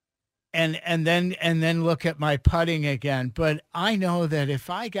then look at my putting again. But I know that if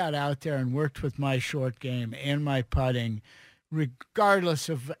I got out there and worked with my short game and my putting, regardless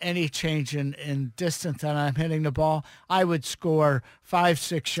of any change in distance that I'm hitting the ball, I would score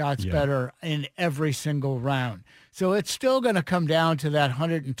 5-6 shots better in every single round. So it's still going to come down to that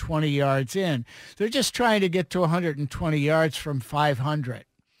 120 yards in. They're just trying to get to 120 yards from 500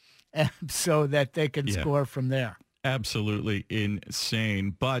 so that they can score from there. Absolutely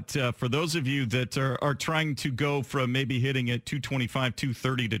insane. But for those of you that are trying to go from maybe hitting at 225,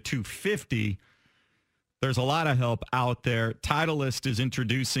 230 to 250, There's a lot of help out there. Titleist is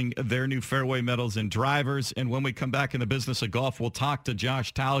introducing their new fairway metals and drivers. And when we come back in the business of golf, we'll talk to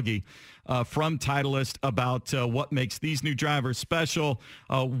Josh Talge from Titleist about what makes these new drivers special,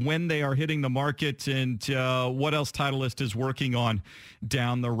 when they are hitting the market, and what else Titleist is working on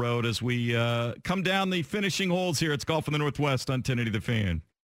down the road as we come down the finishing holes here. It's Golf in the Northwest on 1080 The Fan.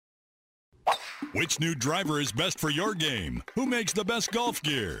 Which new driver is best for your game? Who makes the best golf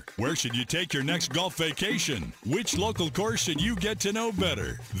gear? Where should you take your next golf vacation? Which local course should you get to know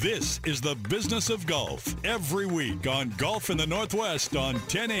better? This is the Business of Golf every week on Golf in the Northwest on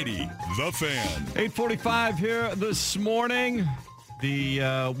 1080 The Fan. 8:45 here this morning. The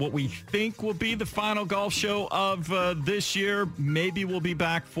what we think will be the final golf show of this year. Maybe we'll be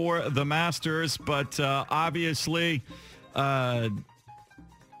back for the Masters, but obviously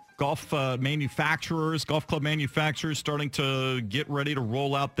golf club manufacturers starting to get ready to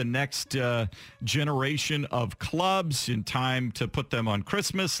roll out the next generation of clubs in time to put them on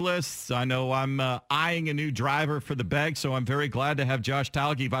Christmas lists. I know I'm eyeing a new driver for the bag, so I'm very glad to have Josh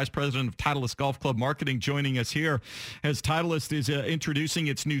Talge, Vice President of Titleist Golf Club Marketing, joining us here as Titleist is introducing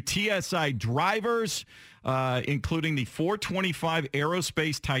its new TSI drivers, including the 425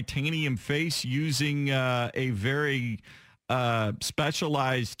 Aerospace Titanium face using a very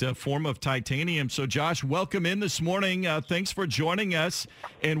specialized form of titanium. So, Josh, welcome in this morning. Thanks for joining us.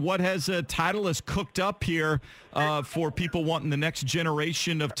 And what has Titleist cooked up here for people wanting the next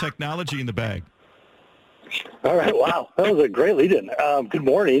generation of technology in the bag? All right. Wow. That was a great lead-in. Good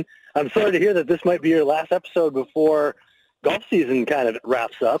morning. I'm sorry to hear that this might be your last episode before golf season kind of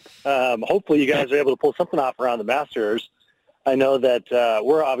wraps up. Hopefully you guys are able to pull something off around the Masters. I know that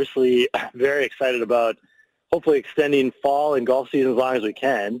we're obviously very excited about hopefully extending fall and golf season as long as we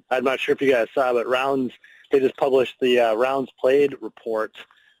can. I'm not sure if you guys saw, but they just published the rounds played report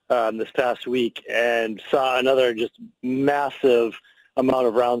this past week and saw another just massive amount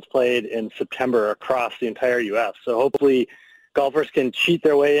of rounds played in September across the entire U.S. So hopefully golfers can cheat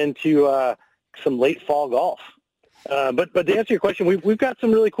their way into some late fall golf. But to answer your question, we've got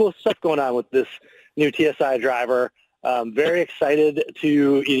some really cool stuff going on with this new TSI driver. Very excited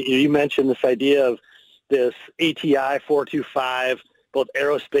to, you mentioned this idea of this ATI 425, both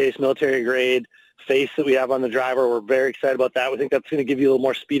aerospace, military grade face that we have on the driver. We're very excited about that. We think that's going to give you a little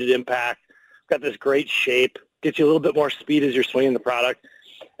more speed at impact. Got this great shape, gets you a little bit more speed as you're swinging the product.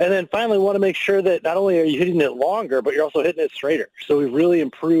 And then finally, we want to make sure that not only are you hitting it longer, but you're also hitting it straighter. So we've really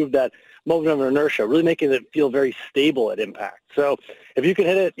improved that moment of inertia, really making it feel very stable at impact. So if you can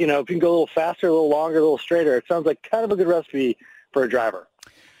hit it, if you can go a little faster, a little longer, a little straighter, it sounds like kind of a good recipe for a driver.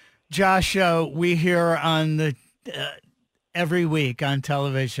 Josh, we hear on the every week on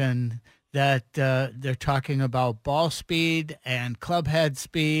television that they're talking about ball speed and club head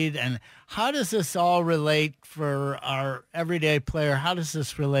speed. And how does this all relate for our everyday player? How does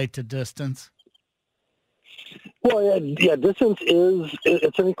this relate to distance? Well, yeah, distance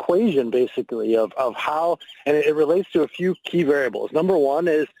it's an equation basically of how, and it relates to a few key variables. Number one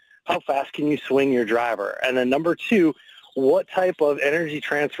is how fast can you swing your driver? And then number two, what type of energy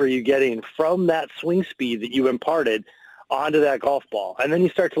transfer are you getting from that swing speed that you imparted onto that golf ball? And then you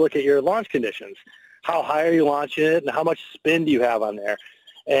start to look at your launch conditions. How high are you launching it, and how much spin do you have on there?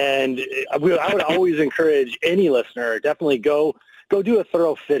 And I would always encourage any listener, definitely go do a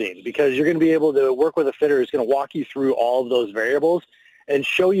thorough fitting, because you're going to be able to work with a fitter who's going to walk you through all of those variables and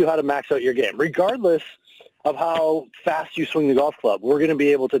show you how to max out your game. Regardless of how fast you swing the golf club, we're going to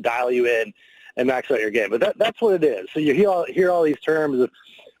be able to dial you in and max out your game. But that's what it is. So you hear all these terms of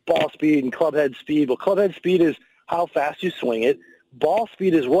ball speed and club head speed. Well, club head speed is how fast you swing it. Ball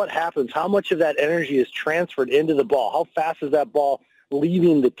speed is what happens, how much of that energy is transferred into the ball. How fast is that ball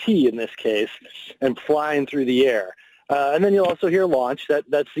leaving the tee in this case and flying through the air? And then you'll also hear launch.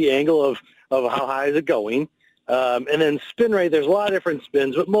 That's the angle of how high is it going. And then spin rate, there's a lot of different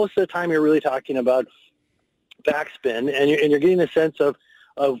spins, but most of the time you're really talking about backspin, and you're getting a sense of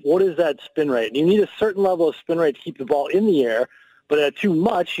what is that spin rate. And you need a certain level of spin rate to keep the ball in the air, but at too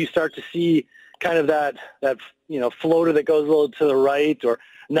much, you start to see kind of that floater that goes a little to the right or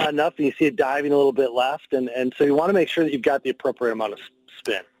not enough, and you see it diving a little bit left. And so you want to make sure that you've got the appropriate amount of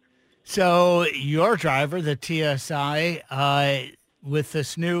spin. So your driver, the TSI, with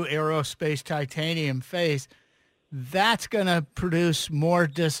this new aerospace titanium face, that's going to produce more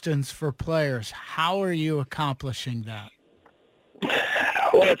distance for players. How are you accomplishing that?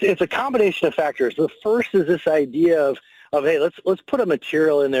 Well, it's a combination of factors. The first is this idea of hey, let's put a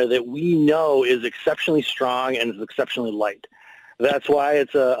material in there that we know is exceptionally strong and is exceptionally light. That's why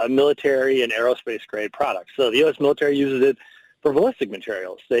it's a military and aerospace grade product. So the U.S. military uses it for ballistic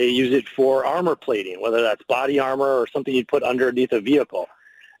materials. They use it for armor plating, whether that's body armor or something you'd put underneath a vehicle.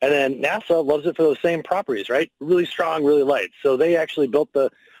 And then NASA loves it for those same properties, right? Really strong, really light. So they actually built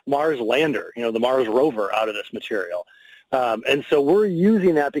the Mars lander, the Mars rover, out of this material. And so we're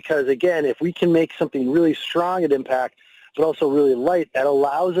using that because, again, if we can make something really strong at impact, but also really light, that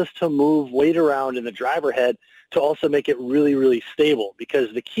allows us to move weight around in the driver head to also make it really, really stable.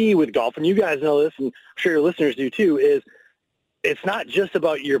 Because the key with golf, and you guys know this, and I'm sure your listeners do too, is it's not just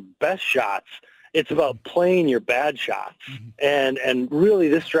about your best shots. It's about playing your bad shots. And really,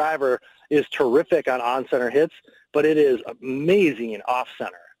 this driver is terrific on center hits, but it is amazing in off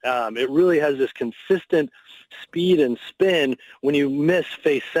center. It really has this consistent speed and spin when you miss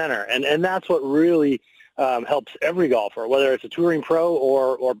face center. And that's what really helps every golfer, whether it's a touring pro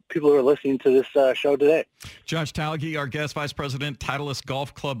or people who are listening to this show today. Josh Talge, our guest, Vice President, Titleist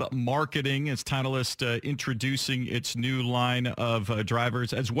Golf Club Marketing, is Titleist introducing its new line of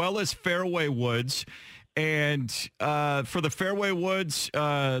drivers as well as fairway woods. And for the fairway woods,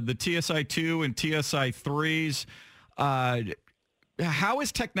 the TSI2 and TSI3s, how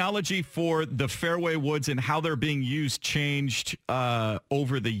is technology for the fairway woods and how they're being used changed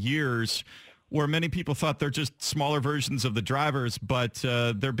over the years, where many people thought they're just smaller versions of the drivers, but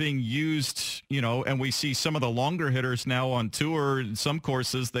they're being used, and we see some of the longer hitters now on tour. In some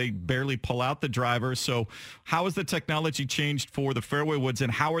courses, they barely pull out the driver. So how has the technology changed for the fairway woods,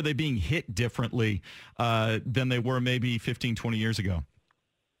 and how are they being hit differently than they were maybe 15, 20 years ago?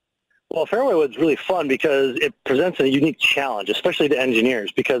 Well, fairway wood's really fun because it presents a unique challenge, especially to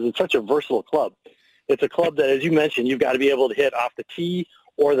engineers, because it's such a versatile club. It's a club that, as you mentioned, you've got to be able to hit off the tee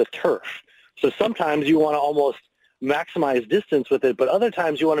or the turf. So sometimes you want to almost maximize distance with it, but other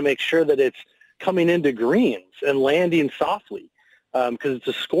times you want to make sure that it's coming into greens and landing softly because it's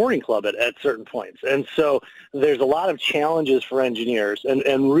a scoring club at certain points. And so there's a lot of challenges for engineers,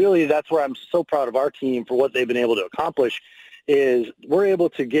 and really that's where I'm so proud of our team for what they've been able to accomplish. Is we're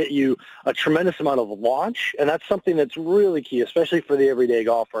able to get you a tremendous amount of launch, and that's something that's really key, especially for the everyday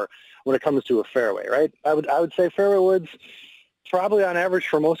golfer when it comes to a fairway, right? I would say fairway woods, probably on average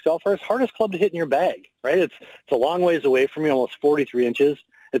for most golfers, hardest club to hit in your bag, right? It's a long ways away from you, almost 43 inches.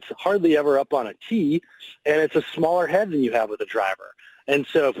 It's hardly ever up on a tee, and it's a smaller head than you have with a driver. And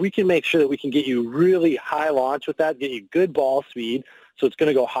so if we can make sure that we can get you really high launch with that, get you good ball speed, so it's going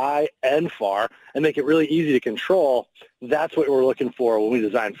to go high and far, and make it really easy to control, that's what we're looking for when we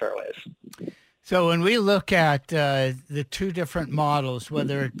design fairways. So when we look at the two different models,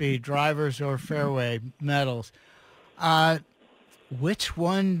 whether it be drivers or fairway metals, which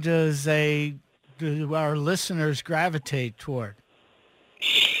one do our listeners gravitate toward?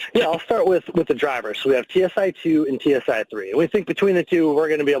 Yeah, I'll start with the drivers. So we have TSI2 and TSI3. And we think between the two, we're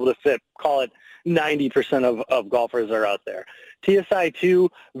going to be able to fit, call it 90% of golfers that are out there. TSI2,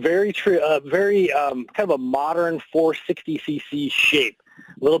 very kind of a modern 460cc shape,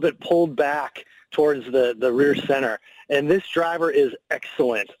 a little bit pulled back towards the rear center. And this driver is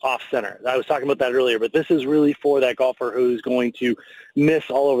excellent off center. I was talking about that earlier, but this is really for that golfer who's going to miss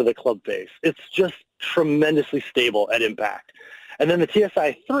all over the club face. It's just tremendously stable at impact. And then the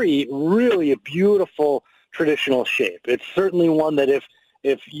TSI3, really a beautiful traditional shape. It's certainly one that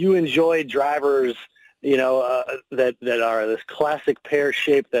if you enjoy drivers, that are this classic pear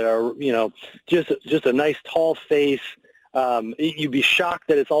shape, that are, just a nice tall face, you'd be shocked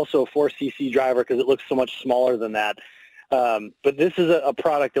that it's also a 4cc driver because it looks so much smaller than that. But this is a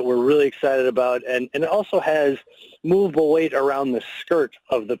product that we're really excited about, and it also has movable weight around the skirt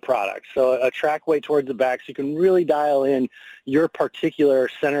of the product. So a track weight towards the back, so you can really dial in your particular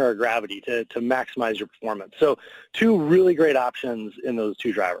center of gravity to maximize your performance. So two really great options in those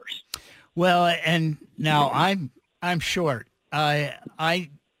two drivers. Well, and now I'm short.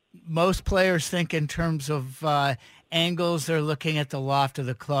 Most players think in terms of angles. They're looking at the loft of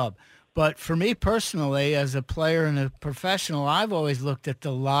the club. But for me personally, as a player and a professional, I've always looked at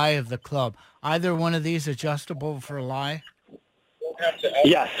the lie of the club. Either one of these adjustable for lie?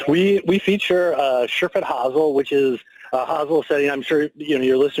 Yes, we feature SureFit Hosel, which is a Hosel setting. I'm sure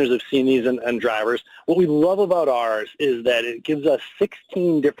your listeners have seen these and drivers. What we love about ours is that it gives us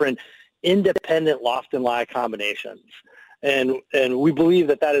 16 different independent loft and lie combinations. And we believe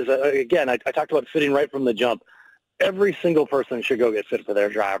that is, again, I talked about fitting right from the jump. Every single person should go get fit for their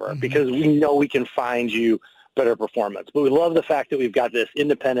driver because we know we can find you better performance. But we love the fact that we've got this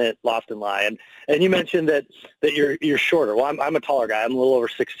independent loft and lie. And you mentioned that you're shorter. Well, I'm a taller guy. I'm a little over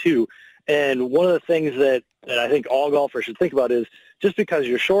 6'2". And one of the things that I think all golfers should think about is just because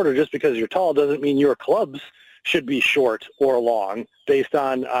you're short or just because you're tall doesn't mean your clubs should be short or long based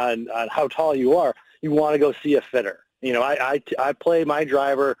on how tall you are. You want to go see a fitter. I play my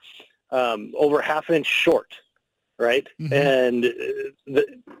driver over half-inch short, right? Mm-hmm.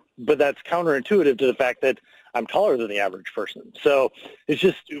 But that's counterintuitive to the fact that I'm taller than the average person. So it's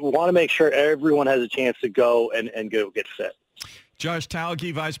just want to make sure everyone has a chance to go and go get fit. Josh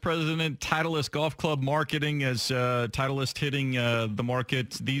Talge, Vice President, Titleist Golf Club Marketing, as Titleist hitting the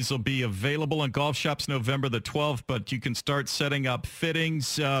market. These will be available in golf shops November the 12th, but you can start setting up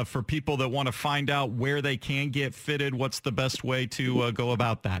fittings for people that want to find out where they can get fitted. What's the best way to go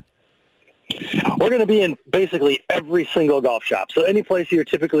about that? We're going to be in basically every single golf shop. So any place you're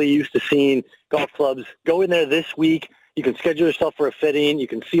typically used to seeing golf clubs, go in there this week. You can schedule yourself for a fitting. You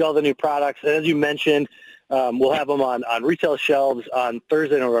can see all the new products. And as you mentioned, we'll have them on retail shelves on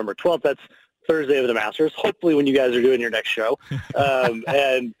Thursday, November 12th. That's Thursday of the Masters, hopefully when you guys are doing your next show.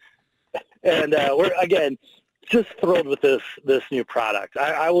 And we're, again, just thrilled with this new product.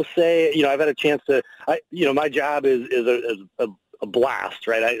 I will say, I've had a chance to, my job is a blast,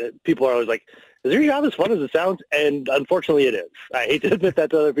 right? People are always like, is your job as fun as it sounds? And unfortunately it is. I hate to admit that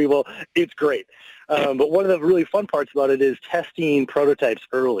to other people. It's great. But one of the really fun parts about it is testing prototypes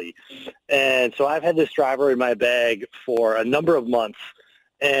early. And so I've had this driver in my bag for a number of months,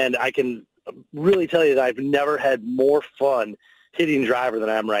 and I can really tell you that I've never had more fun hitting driver than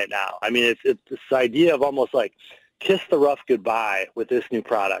I am right now. I mean, it's this idea of almost like kiss the rough goodbye with this new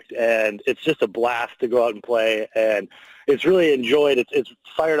product. And it's just a blast to go out and play. And it's really enjoyed. It's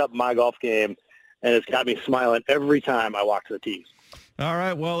fired up my golf game, and it's got me smiling every time I walk to the tees. All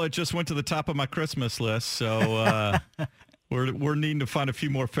right. Well, it just went to the top of my Christmas list, so we're needing to find a few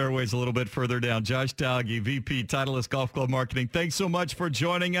more fairways a little bit further down. Josh Talge, VP, Titleist Golf Club Marketing. Thanks so much for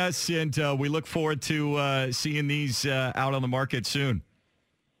joining us, and we look forward to seeing these out on the market soon.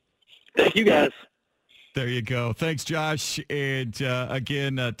 Thank you, guys. There you go. Thanks, Josh. And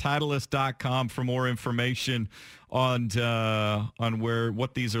again, Titleist.com for more information on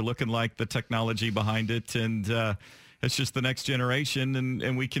what these are looking like, the technology behind it, and it's just the next generation,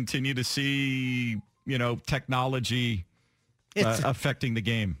 and we continue to see, technology affecting the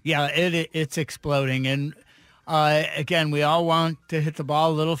game. Yeah, it's exploding. And, again, we all want to hit the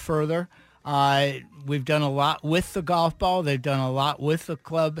ball a little further. We've done a lot with the golf ball. They've done a lot with the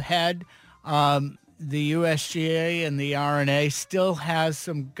club head. The USGA and the R&A still has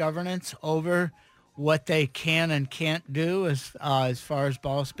some governance over what they can and can't do as far as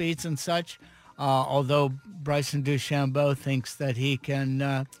ball speeds and such. Although Bryson DeChambeau thinks that he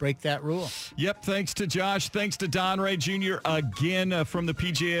can break that rule. Yep, thanks to Josh. Thanks to Don Ray Jr. again from the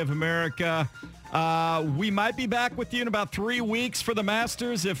PGA of America. We might be back with you in about 3 weeks for the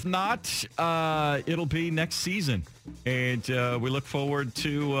Masters. If not, it'll be next season. And we look forward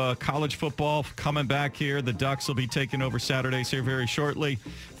to college football coming back here. The Ducks will be taking over Saturdays here very shortly.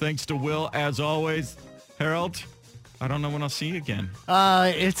 Thanks to Will, as always. Harold, I don't know when I'll see you again.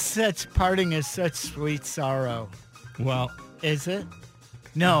 It's parting is such sweet sorrow. Well, is it?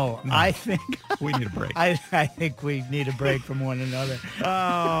 No, I think we need a break. I think we need a break from one another.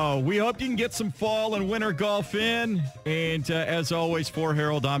 Oh, we hope you can get some fall and winter golf in. And as always, for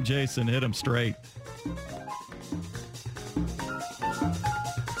Harold, I'm Jason. Hit 'em straight.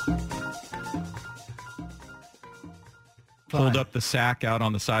 Hold up the sack out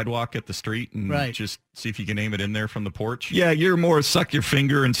on the sidewalk at the street and just see if you can aim it in there from the porch. Yeah, you're more suck your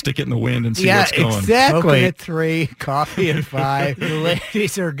finger and stick it in the wind and see what's going. Yeah, exactly. Smoking at 3, coffee at 5. The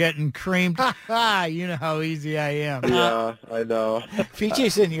ladies are getting creamed. You know how easy I am. Yeah, I know.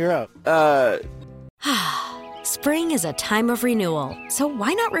 Peachy's in Europe. Spring is a time of renewal, so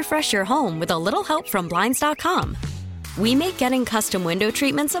why not refresh your home with a little help from Blinds.com? We make getting custom window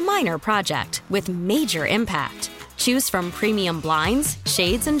treatments a minor project with major impact. Choose from premium blinds,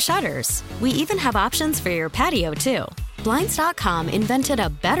 shades, and shutters. We even have options for your patio, too. Blinds.com invented a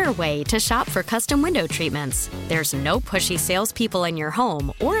better way to shop for custom window treatments. There's no pushy salespeople in your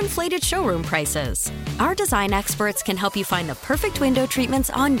home or inflated showroom prices. Our design experts can help you find the perfect window treatments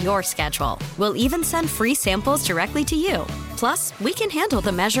on your schedule. We'll even send free samples directly to you. Plus, we can handle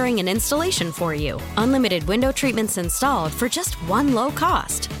the measuring and installation for you. Unlimited window treatments installed for just one low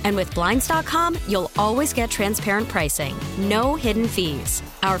cost. And with Blinds.com, you'll always get transparent pricing. No hidden fees.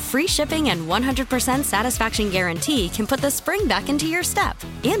 Our free shipping and 100% satisfaction guarantee can put the spring back into your step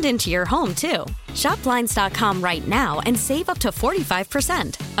and into your home, too. Shop Blinds.com right now and save up to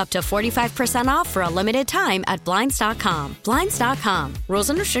 45%. Up to 45% off for a limited time at Blinds.com. Blinds.com. Rules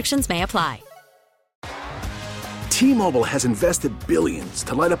and restrictions may apply. T-Mobile has invested billions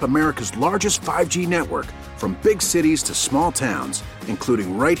to light up America's largest 5G network, from big cities to small towns,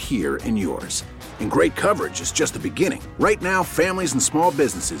 including right here in yours. And great coverage is just the beginning. Right now, families and small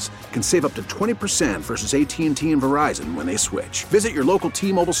businesses can save up to 20% versus AT&T and Verizon when they switch. Visit your local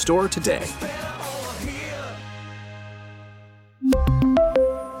T-Mobile store today.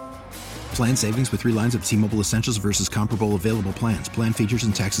 Plan savings with 3 lines of T-Mobile Essentials versus comparable available plans. Plan features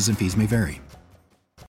and taxes and fees may vary.